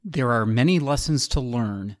There are many lessons to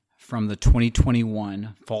learn from the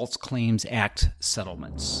 2021 False Claims Act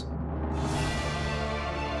settlements.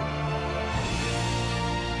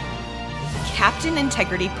 Captain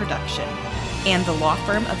Integrity Production and the law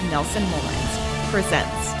firm of Nelson Mullins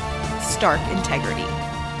presents Stark Integrity,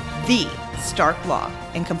 the Stark Law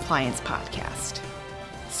and Compliance podcast.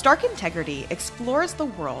 Stark Integrity explores the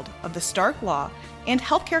world of the Stark Law and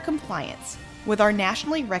healthcare compliance with our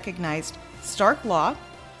nationally recognized Stark Law,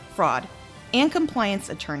 Fraud, and Compliance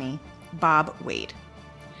attorney, Bob Wade.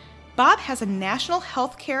 Bob has a national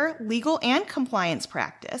healthcare legal and compliance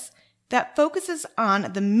practice that focuses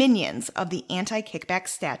on the minions of the Anti-Kickback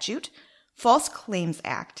Statute, False Claims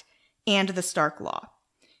Act, and the Stark Law,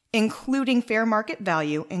 including fair market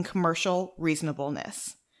value and commercial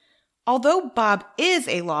reasonableness. Although Bob is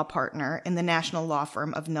a law partner in the national law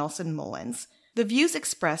firm of Nelson Mullins, the views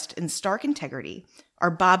expressed in Stark Integrity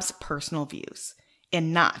are Bob's personal views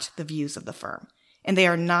and not the views of the firm, and they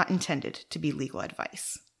are not intended to be legal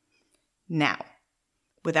advice. Now,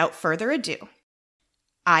 without further ado,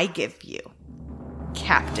 I give you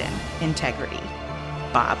Captain Integrity,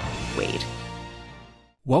 Bob Wade.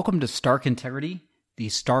 Welcome to Stark Integrity, the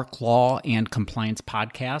Stark Law and Compliance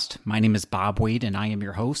podcast. My name is Bob Wade, and I am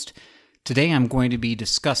your host. Today, I'm going to be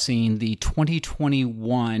discussing the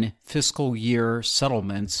 2021 fiscal year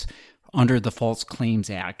settlements under the False Claims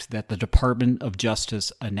Act that the Department of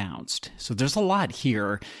Justice announced. So there's a lot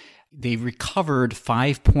here. They recovered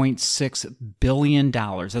 $5.6 billion.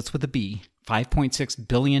 That's with a B. $5.6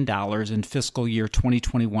 billion in fiscal year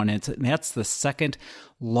 2021. And that's the second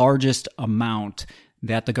largest amount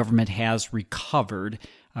that the government has recovered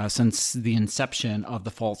since the inception of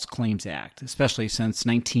the False Claims Act, especially since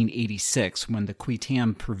 1986 when the qui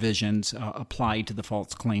tam provisions applied to the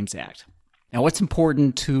False Claims Act. Now, what's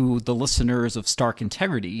important to the listeners of Stark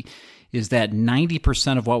Integrity is that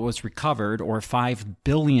 90% of what was recovered, or $5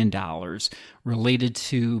 billion, related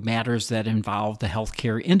to matters that involve the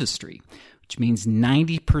healthcare industry, which means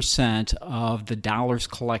 90% of the dollars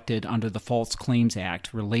collected under the False Claims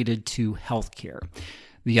Act related to healthcare.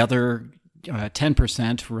 The other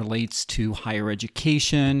 10% relates to higher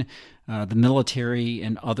education, the military,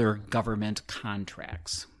 and other government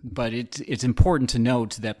contracts. But it's important to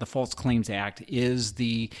note that the False Claims Act is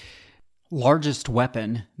the largest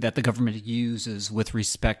weapon that the government uses with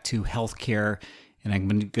respect to healthcare, and I'm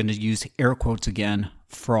going to use air quotes again,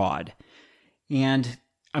 fraud. And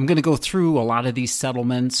I'm going to go through a lot of these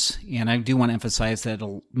settlements, and I do want to emphasize that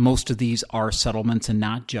most of these are settlements and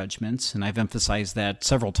not judgments, and I've emphasized that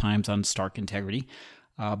several times on Stark Integrity.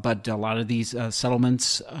 But a lot of these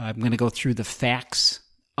settlements, I'm going to go through the facts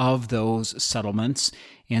of those settlements,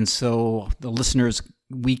 and so the listeners,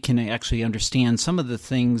 we can actually understand some of the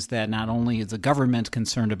things that not only is the government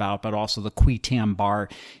concerned about, but also the qui tam bar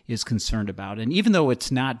is concerned about. And even though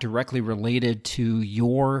it's not directly related to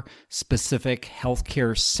your specific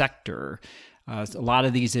healthcare sector, a lot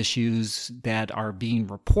of these issues that are being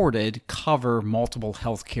reported cover multiple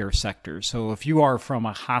healthcare sectors. So if you are from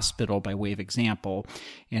a hospital, by way of example,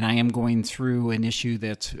 and I am going through an issue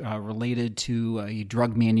that's related to a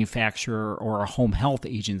drug manufacturer or a home health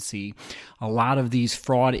agency, a lot of these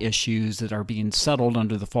fraud issues that are being settled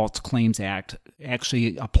under the False Claims Act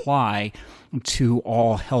actually apply to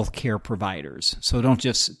all healthcare providers. So don't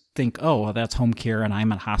just think, oh, well, that's home care and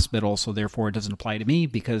I'm a hospital, so therefore it doesn't apply to me,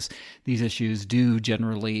 because these issues do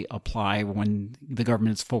generally apply when the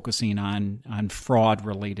government is focusing on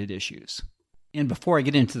fraud-related issues. And before I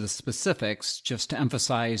get into the specifics, just to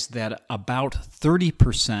emphasize that about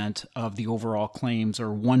 30% of the overall claims, or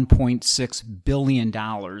 $1.6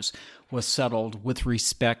 billion, was settled with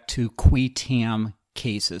respect to qui tam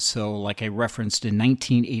cases. So like I referenced in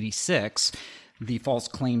 1986, the False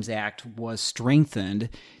Claims Act was strengthened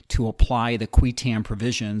to apply the qui tam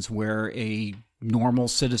provisions where a normal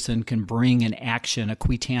citizen can bring an action, a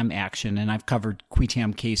qui tam action, and I've covered qui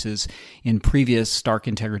tam cases in previous Stark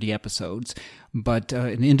Integrity episodes, but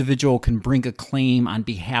an individual can bring a claim on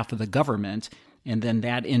behalf of the government, and then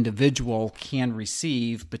that individual can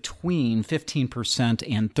receive between 15%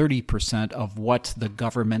 and 30% of what the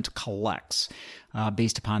government collects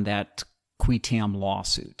based upon that qui tam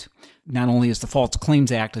lawsuit. Not only is the False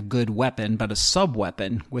Claims Act a good weapon, but a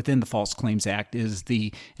sub-weapon within the False Claims Act is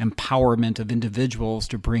the empowerment of individuals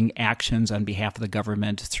to bring actions on behalf of the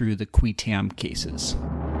government through the qui tam cases.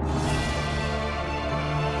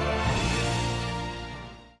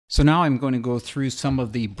 So now I'm going to go through some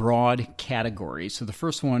of the broad categories. So the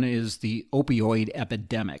first one is the opioid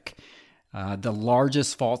epidemic. The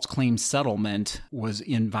largest false claim settlement was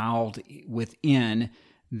involved within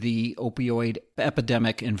the opioid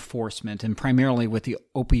epidemic enforcement, and primarily with the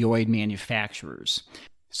opioid manufacturers.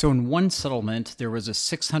 So in one settlement, there was a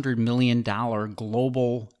 $600 million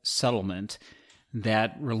global settlement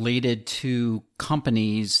that related to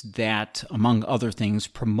companies that, among other things,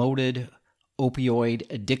 promoted opioid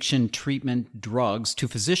addiction treatment drugs to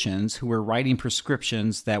physicians who were writing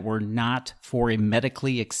prescriptions that were not for a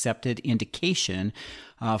medically accepted indication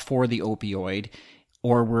for the opioid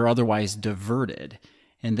or were otherwise diverted.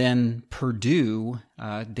 And then Purdue,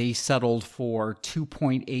 they settled for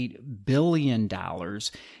 $2.8 billion.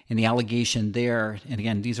 And the allegation there, and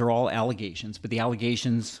again, these are all allegations, but the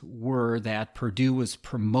allegations were that Purdue was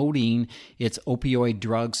promoting its opioid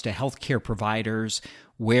drugs to healthcare providers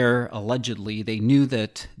where allegedly they knew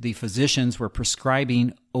that the physicians were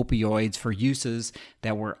prescribing opioids for uses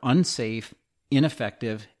that were unsafe,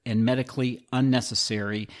 ineffective, and medically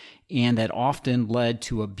unnecessary, and that often led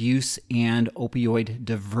to abuse and opioid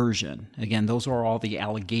diversion. Again, those are all the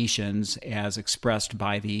allegations as expressed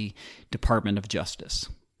by the Department of Justice.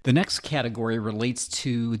 The next category relates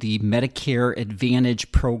to the Medicare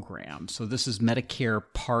Advantage program. So this is Medicare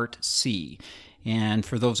Part C. And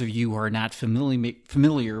for those of you who are not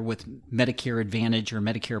familiar with Medicare Advantage or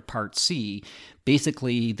Medicare Part C,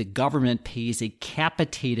 basically the government pays a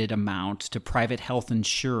capitated amount to private health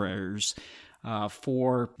insurers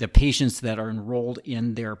for the patients that are enrolled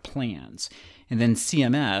in their plans. And then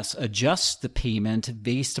CMS adjusts the payment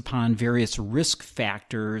based upon various risk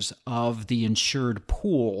factors of the insured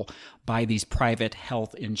pool by these private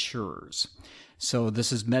health insurers. So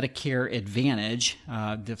this is Medicare Advantage,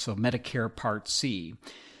 so Medicare Part C.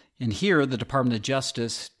 And here the Department of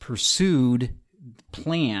Justice pursued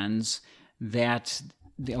plans that,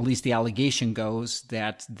 at least the allegation goes,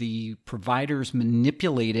 that the providers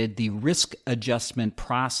manipulated the risk adjustment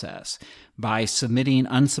process by submitting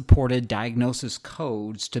unsupported diagnosis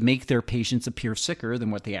codes to make their patients appear sicker than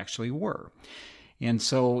what they actually were. And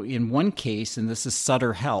so in one case, and this is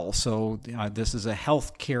Sutter Health, so this is a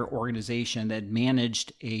healthcare organization that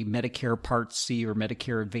managed a Medicare Part C or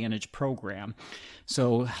Medicare Advantage program.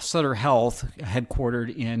 So Sutter Health,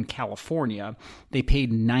 headquartered in California, they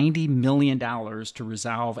paid $90 million to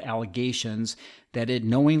resolve allegations that it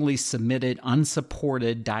knowingly submitted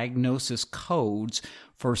unsupported diagnosis codes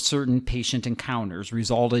for certain patient encounters,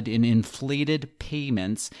 resulted in inflated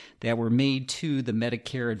payments that were made to the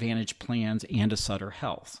Medicare Advantage plans and to Sutter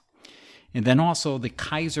Health. And then also the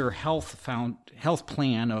Kaiser Health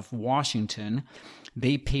Plan of Washington,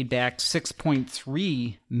 they paid back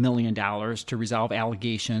 $6.3 million to resolve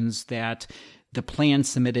allegations that the plan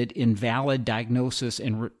submitted invalid diagnosis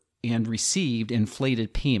and received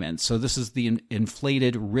inflated payments. So this is the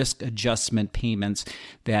inflated risk adjustment payments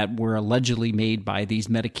that were allegedly made by these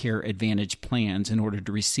Medicare Advantage plans in order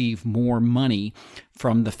to receive more money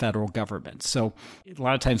from the federal government. So a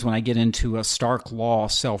lot of times when I get into a Stark Law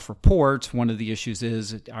self-report, one of the issues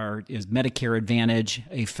is Medicare Advantage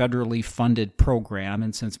a federally funded program?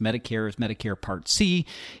 And since Medicare is Medicare Part C,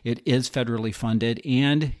 it is federally funded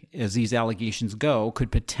and, as these allegations go,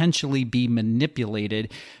 could potentially be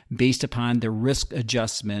manipulated based upon the risk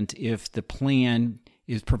adjustment if the plan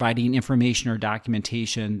is providing information or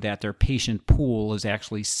documentation that their patient pool is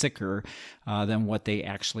actually sicker than what they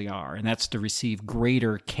actually are. And that's to receive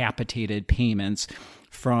greater capitated payments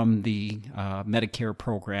from the Medicare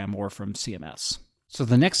program or from CMS. So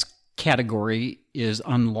the next category is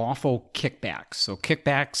unlawful kickbacks. So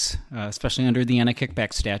kickbacks, especially under the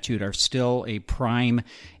anti-kickback statute, are still a prime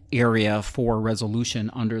area for resolution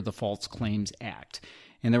under the False Claims Act.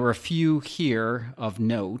 And there were a few here of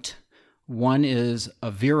note. One is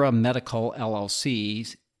Avera Medical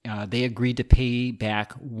LLC. They agreed to pay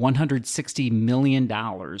back $160 million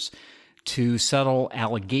to settle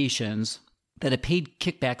allegations that it paid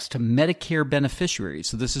kickbacks to Medicare beneficiaries.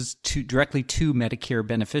 So this is directly to Medicare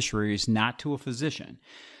beneficiaries, not to a physician.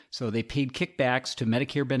 So they paid kickbacks to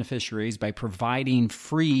Medicare beneficiaries by providing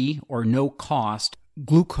free or no cost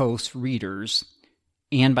glucose readers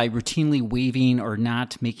and by routinely waiving or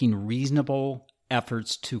not making reasonable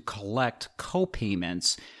efforts to collect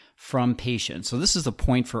co-payments from patients. So this is a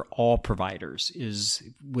point for all providers, is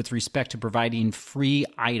with respect to providing free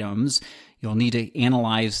items, you'll need to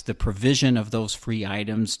analyze the provision of those free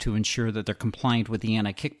items to ensure that they're compliant with the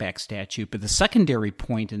anti-kickback statute. But the secondary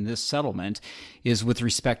point in this settlement is with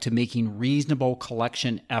respect to making reasonable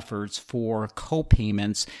collection efforts for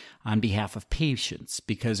co-payments on behalf of patients.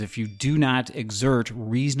 Because if you do not exert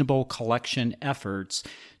reasonable collection efforts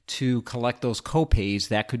to collect those co-pays,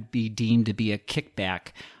 that could be deemed to be a kickback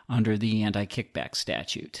under the anti-kickback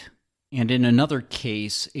statute. And in another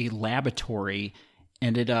case, a laboratory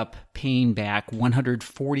ended up paying back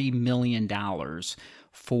 $140 million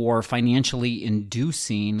for financially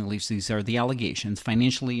inducing, at least these are the allegations,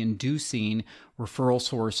 financially inducing referral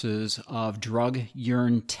sources of drug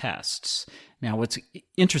urine tests. Now, what's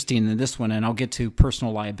interesting in this one, and I'll get to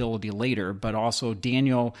personal liability later, but also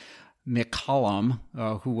Daniel McCollum,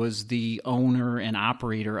 who was the owner and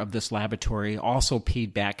operator of this laboratory, also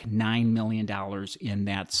paid back $9 million in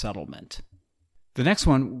that settlement. The next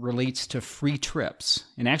one relates to Free Trips.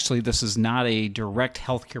 And actually, this is not a direct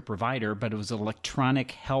healthcare provider, but it was an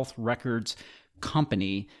electronic health records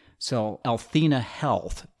company. So Althena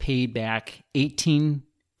Health paid back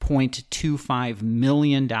 $18.25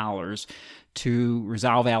 million to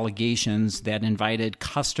resolve allegations that invited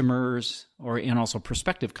customers and also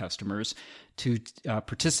prospective customers to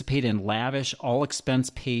participate in lavish,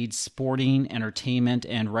 all-expense-paid sporting, entertainment,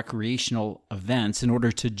 and recreational events in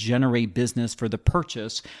order to generate business for the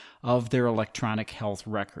purchase of their electronic health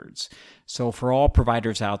records. So for all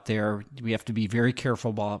providers out there, we have to be very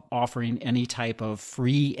careful about offering any type of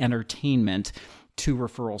free entertainment to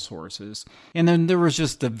referral sources. And then there was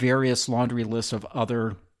just the various laundry list of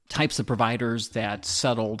other types of providers that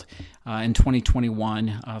settled in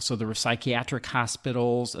 2021. So there were psychiatric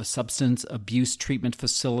hospitals, a substance abuse treatment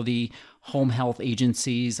facility, home health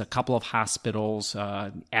agencies, a couple of hospitals,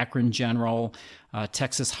 Akron General,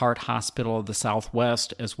 Texas Heart Hospital of the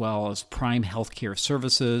Southwest, as well as Prime Healthcare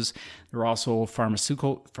Services. There were also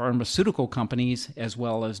pharmaceutical companies, as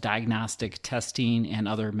well as diagnostic testing and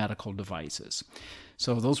other medical devices.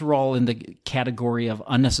 So those were all in the category of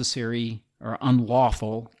unnecessary or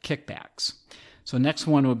unlawful kickbacks. So next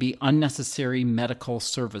one would be unnecessary medical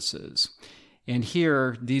services. And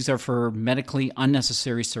here, these are for medically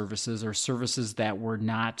unnecessary services or services that were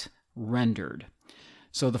not rendered.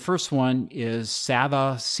 So the first one is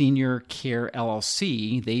Sava Senior Care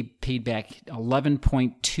LLC. They paid back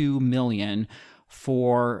 $11.2 million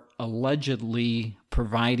for allegedly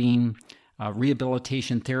providing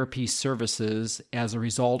rehabilitation therapy services as a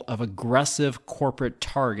result of aggressive corporate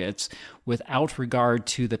targets without regard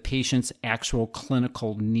to the patient's actual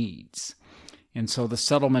clinical needs. And so the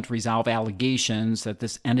settlement resolved allegations that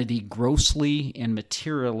this entity grossly and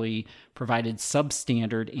materially provided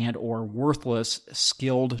substandard and or worthless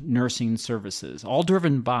skilled nursing services, all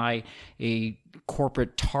driven by a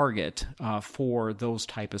corporate target for those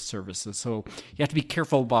type of services. So you have to be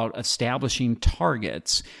careful about establishing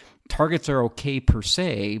targets. Targets are okay per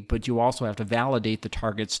se, but you also have to validate the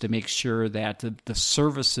targets to make sure that the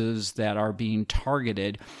services that are being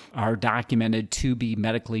targeted are documented to be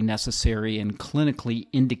medically necessary and clinically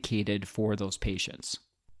indicated for those patients.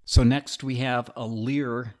 So next we have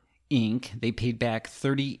Alere Inc. They paid back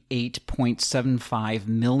 $38.75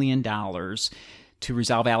 million to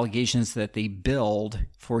resolve allegations that they billed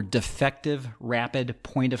for defective rapid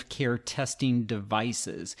point-of-care testing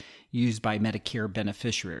devices used by Medicare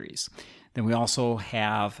beneficiaries. Then we also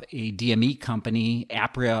have a DME company,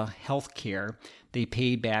 Apria Healthcare. They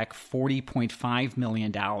paid back $40.5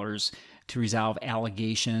 million to resolve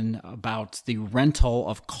allegation about the rental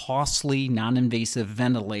of costly non-invasive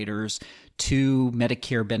ventilators to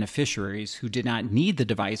Medicare beneficiaries who did not need the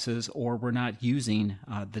devices or were not using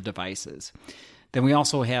the devices. Then we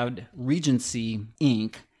also had Regency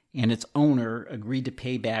Inc., and its owner agreed to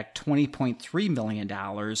pay back $20.3 million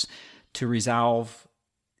to resolve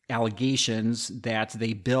allegations that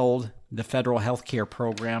they billed the federal health care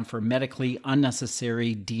program for medically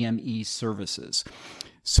unnecessary DME services.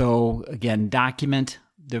 So again, document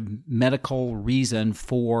the medical reason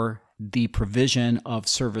for the provision of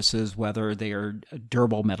services, whether they are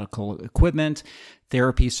durable medical equipment,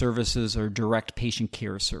 therapy services, or direct patient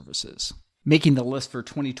care services. Making the list for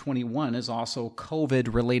 2021 is also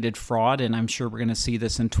COVID-related fraud, and I'm sure we're going to see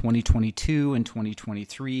this in 2022 and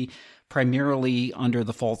 2023. Primarily under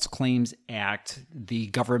the False Claims Act, the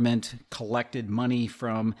government collected money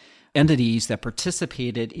from entities that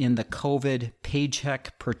participated in the COVID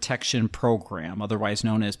Paycheck Protection Program, otherwise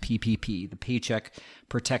known as PPP, the Paycheck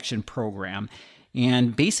Protection Program.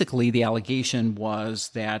 And basically the allegation was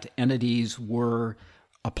that entities were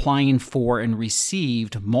applying for and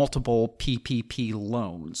received multiple PPP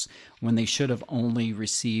loans when they should have only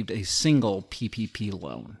received a single PPP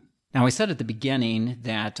loan. Now, I said at the beginning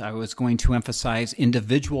that I was going to emphasize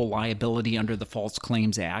individual liability under the False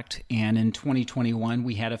Claims Act, and in 2021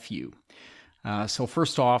 we had a few. So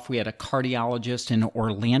first off, we had a cardiologist in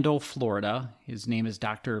Orlando, Florida. His name is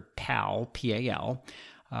Dr. Pal, P-A-L.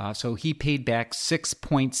 So he paid back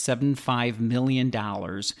 $6.75 million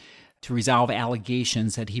to resolve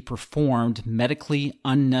allegations that he performed medically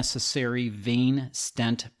unnecessary vein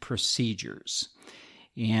stent procedures.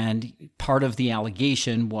 And part of the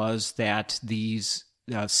allegation was that these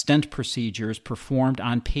stent procedures performed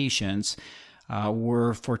on patients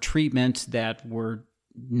were for treatment that were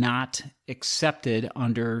not accepted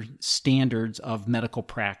under standards of medical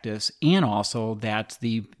practice, and also that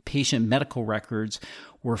the patient medical records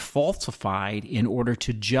were falsified in order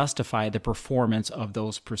to justify the performance of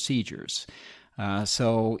those procedures.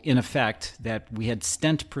 So in effect, that we had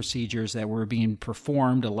stent procedures that were being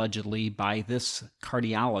performed allegedly by this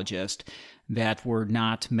cardiologist that were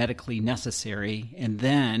not medically necessary. And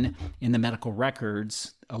then in the medical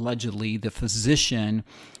records, allegedly the physician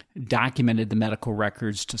documented the medical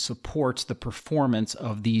records to support the performance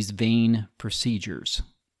of these vein procedures.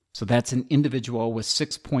 So that's an individual with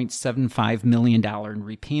 $6.75 million in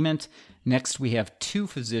repayment. Next, we have two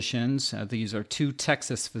physicians. These are two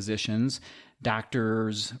Texas physicians,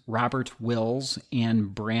 Doctors Robert Wills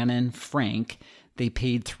and Brannon Frank. They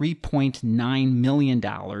paid $3.9 million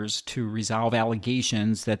to resolve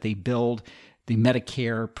allegations that they billed the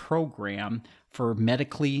Medicare program for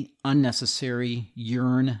medically unnecessary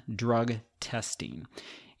urine drug testing.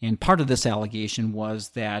 And part of this allegation was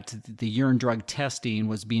that the urine drug testing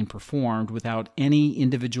was being performed without any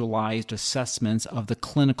individualized assessments of the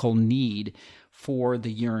clinical need for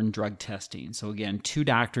the urine drug testing. So again, two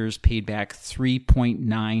doctors paid back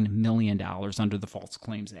 $3.9 million under the False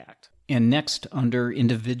Claims Act. And next, under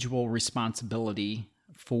individual responsibility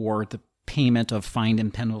for the payment of fine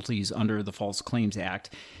and penalties under the False Claims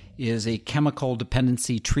Act, is a chemical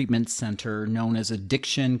dependency treatment center known as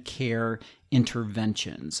Addiction Care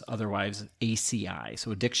Interventions, otherwise ACI,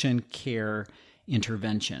 so Addiction Care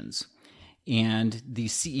Interventions. And the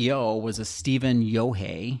CEO was a Stephen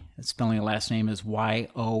Yohay. Spelling the last name is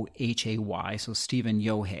Yohay, so Stephen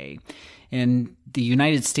Yohay. And the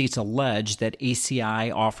United States alleged that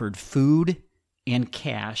ACI offered food and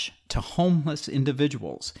cash to homeless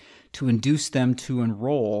individuals to induce them to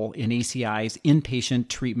enroll in ACI's inpatient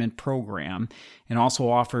treatment program, and also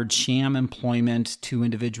offered sham employment to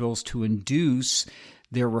individuals to induce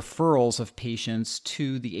their referrals of patients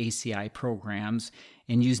to the ACI programs,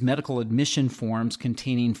 and used medical admission forms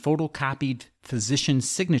containing photocopied physician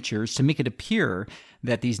signatures to make it appear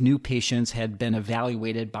that these new patients had been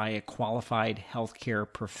evaluated by a qualified healthcare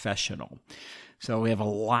professional. So we have a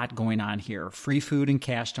lot going on here. Free food and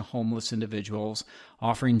cash to homeless individuals,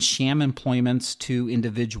 offering sham employments to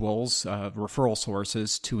individuals, referral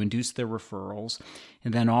sources to induce their referrals,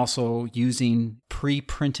 and then also using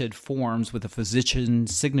pre-printed forms with a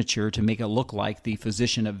physician's signature to make it look like the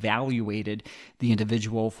physician evaluated the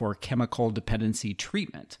individual for chemical dependency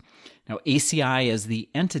treatment. Now, ACI as the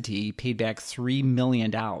entity paid back $3 million,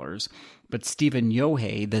 but Stephen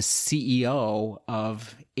Yohay, the CEO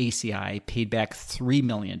of ACI, paid back $3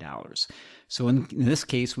 million. So in this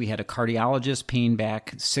case, we had a cardiologist paying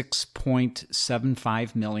back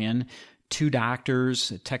 $6.75 million, two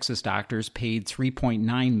doctors, Texas doctors, paid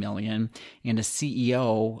 $3.9 million, and a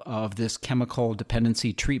CEO of this chemical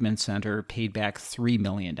dependency treatment center paid back $3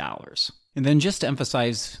 million. And then just to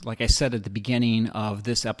emphasize, like I said at the beginning of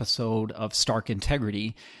this episode of Stark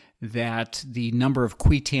Integrity, that the number of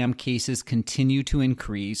qui tam cases continue to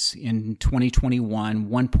increase. In 2021,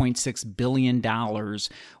 $1.6 billion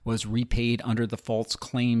was repaid under the False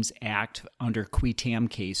Claims Act under qui tam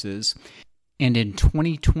cases. And in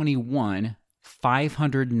 2021,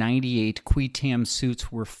 598 qui tam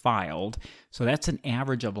suits were filed. So that's an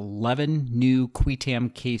average of 11 new qui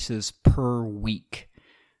tam cases per week.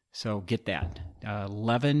 So get that,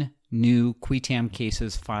 11 new qui tam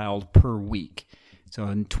cases filed per week. So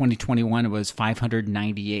in 2021, it was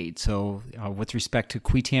 598. So with respect to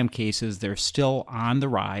qui tam cases, they're still on the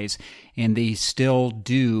rise, and they still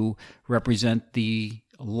do represent the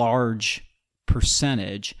large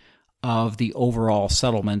percentage of the overall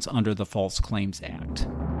settlements under the False Claims Act.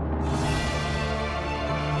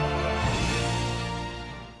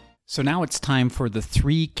 So now it's time for the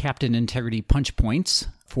 3 Captain Integrity punch points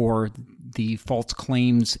for the False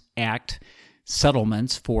Claims Act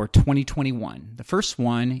settlements for 2021. The first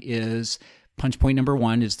one is, punch point number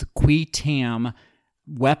 1, is the qui tam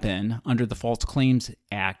weapon under the False Claims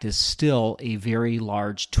Act is still a very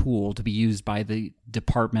large tool to be used by the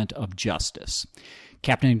Department of Justice.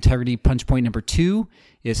 Captain Integrity punch point number 2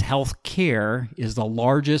 is health care is the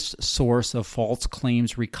largest source of false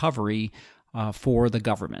claims recovery for the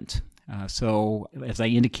government. So as I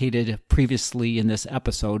indicated previously in this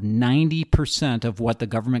episode, 90% of what the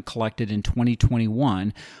government collected in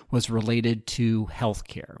 2021 was related to health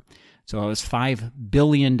care. So it was $5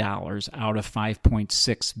 billion out of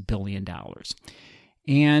 $5.6 billion.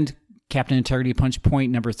 And Captain Integrity punch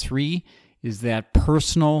point number 3 is that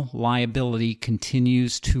personal liability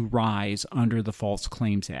continues to rise under the False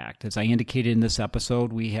Claims Act. As I indicated in this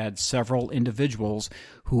episode, we had several individuals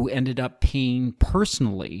who ended up paying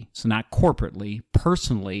personally, so not corporately,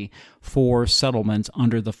 personally, for settlements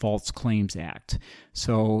under the False Claims Act.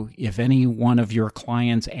 So if any one of your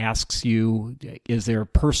clients asks you, is there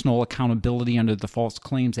personal accountability under the False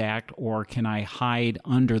Claims Act, or can I hide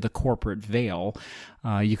under the corporate veil,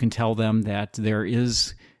 you can tell them that there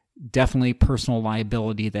is definitely personal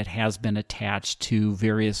liability that has been attached to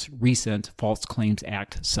various recent False Claims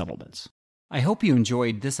Act settlements. I hope you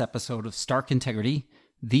enjoyed this episode of Stark Integrity,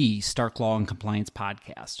 the Stark Law and Compliance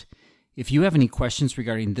podcast. If you have any questions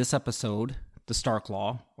regarding this episode, the Stark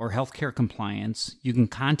Law, or healthcare compliance, you can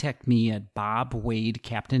contact me at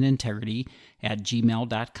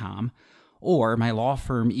bobwadecaptainintegrity@gmail.com or my law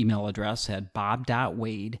firm email address at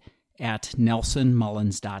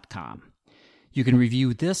bob.wade@nelsonmullins.com. You can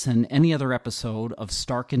review this and any other episode of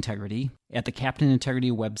Stark Integrity at the Captain Integrity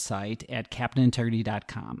website at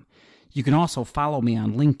captainintegrity.com. You can also follow me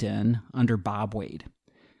on LinkedIn under Bob Wade.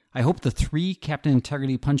 I hope the 3 Captain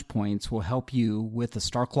Integrity punch points will help you with the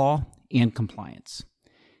Stark Law and compliance.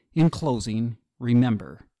 In closing,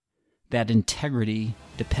 remember that integrity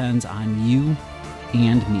depends on you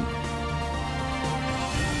and me.